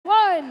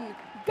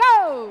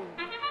go!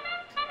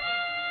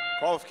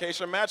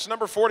 Qualification match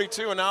number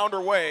 42 and now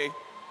underway.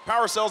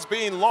 Power cells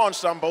being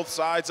launched on both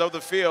sides of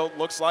the field.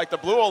 Looks like the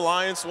Blue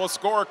Alliance will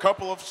score a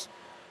couple of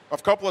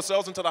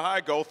cells into the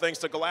high goal thanks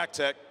to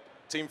Galactech,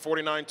 team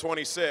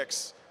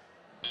 49-26.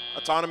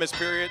 Autonomous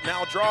period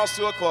now draws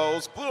to a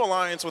close. Blue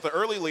Alliance with an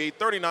early lead,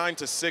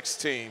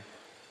 39-16.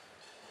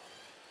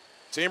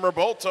 Team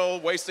Roboto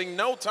wasting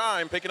no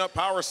time picking up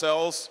power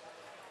cells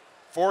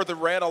for the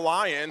Red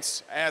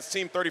Alliance as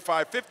team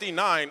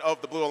 35-59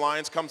 of the Blue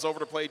Alliance comes over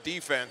to play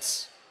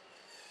defense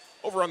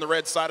over on the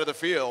red side of the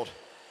field.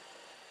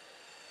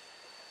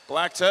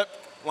 Galactech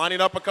lining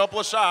up a couple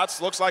of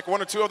shots. Looks like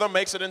one or two of them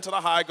makes it into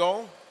the high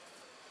goal.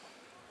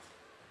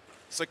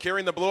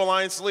 Securing the Blue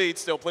Alliance lead,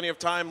 still plenty of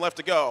time left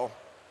to go.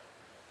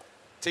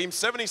 Team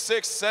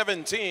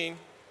 76-17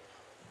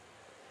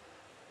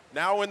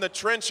 now in the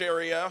trench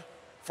area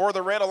for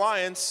the Red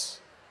Alliance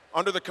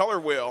under the color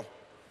wheel.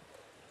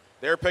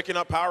 They're picking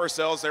up power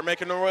cells. They're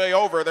making their way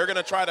over. They're going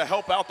to try to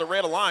help out the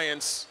Red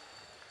Alliance.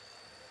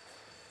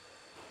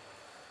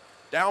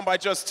 Down by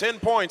just 10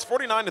 points,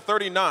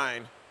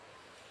 49-39.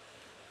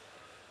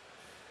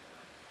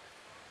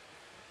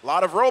 A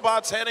lot of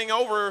robots heading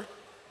over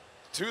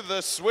to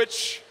the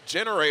switch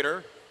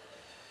generator.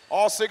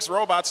 All 6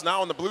 robots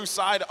now on the blue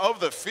side of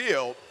the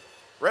field.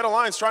 Red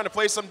Alliance trying to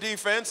play some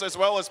defense as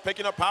well as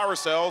picking up power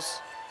cells.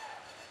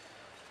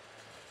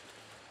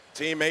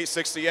 Team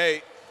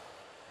 868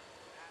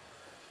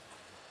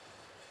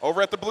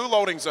 over at the blue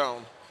loading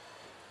zone.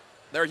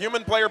 Their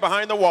human player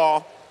behind the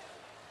wall,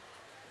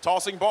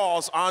 tossing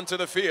balls onto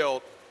the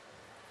field.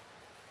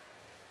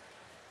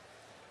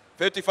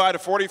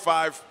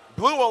 55-45.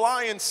 Blue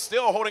Alliance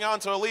still holding on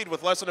to a lead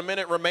with less than a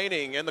minute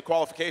remaining in the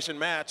qualification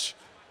match.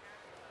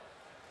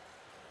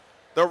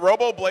 The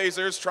Robo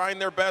Blazers trying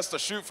their best to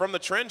shoot from the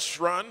trench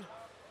run.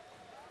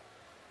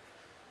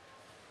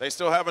 They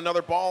still have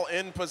another ball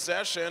in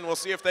possession. We'll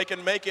see if they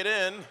can make it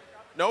in.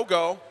 No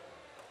go,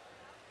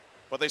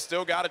 but they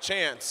still got a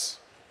chance.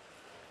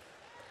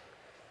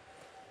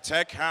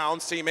 Tech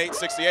Hounds, team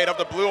 868 of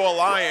the Blue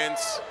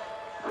Alliance,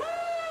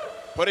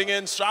 putting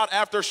in shot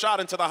after shot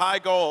into the high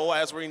goal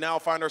as we now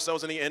find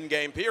ourselves in the end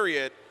game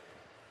period.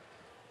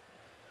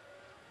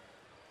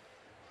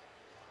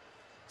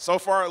 So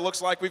far, it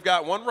looks like we've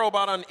got one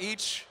robot on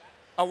each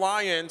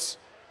alliance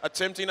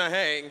attempting a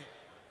hang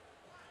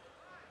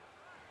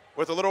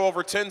with a little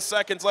over 10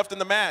 seconds left in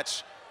the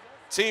match.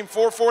 Team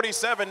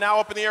 447 now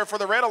up in the air for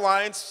the Red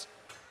Alliance,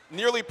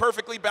 nearly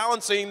perfectly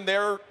balancing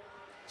their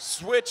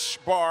switch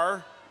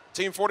bar.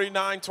 Team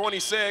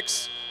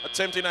 49-26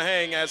 attempting a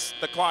hang as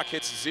the clock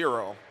hits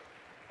 0.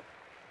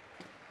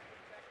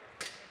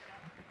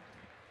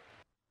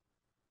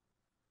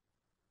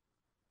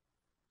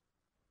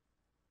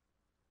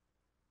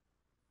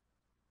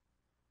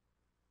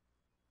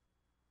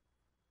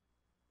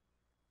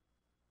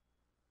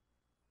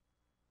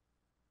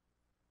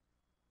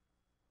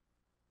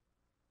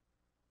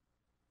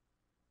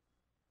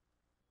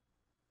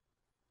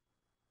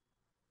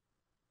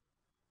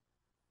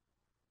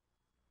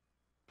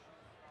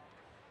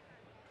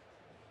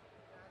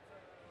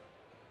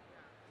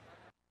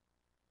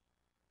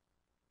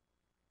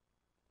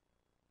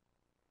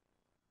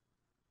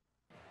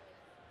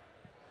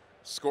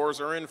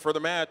 Scores are in for the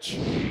match.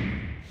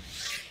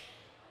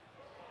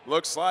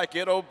 Looks like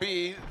it'll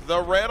be the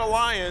Red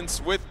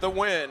Alliance with the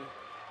win.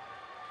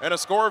 And a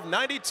score of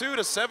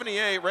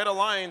 92-78, Red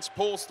Alliance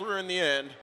pulls through in the end.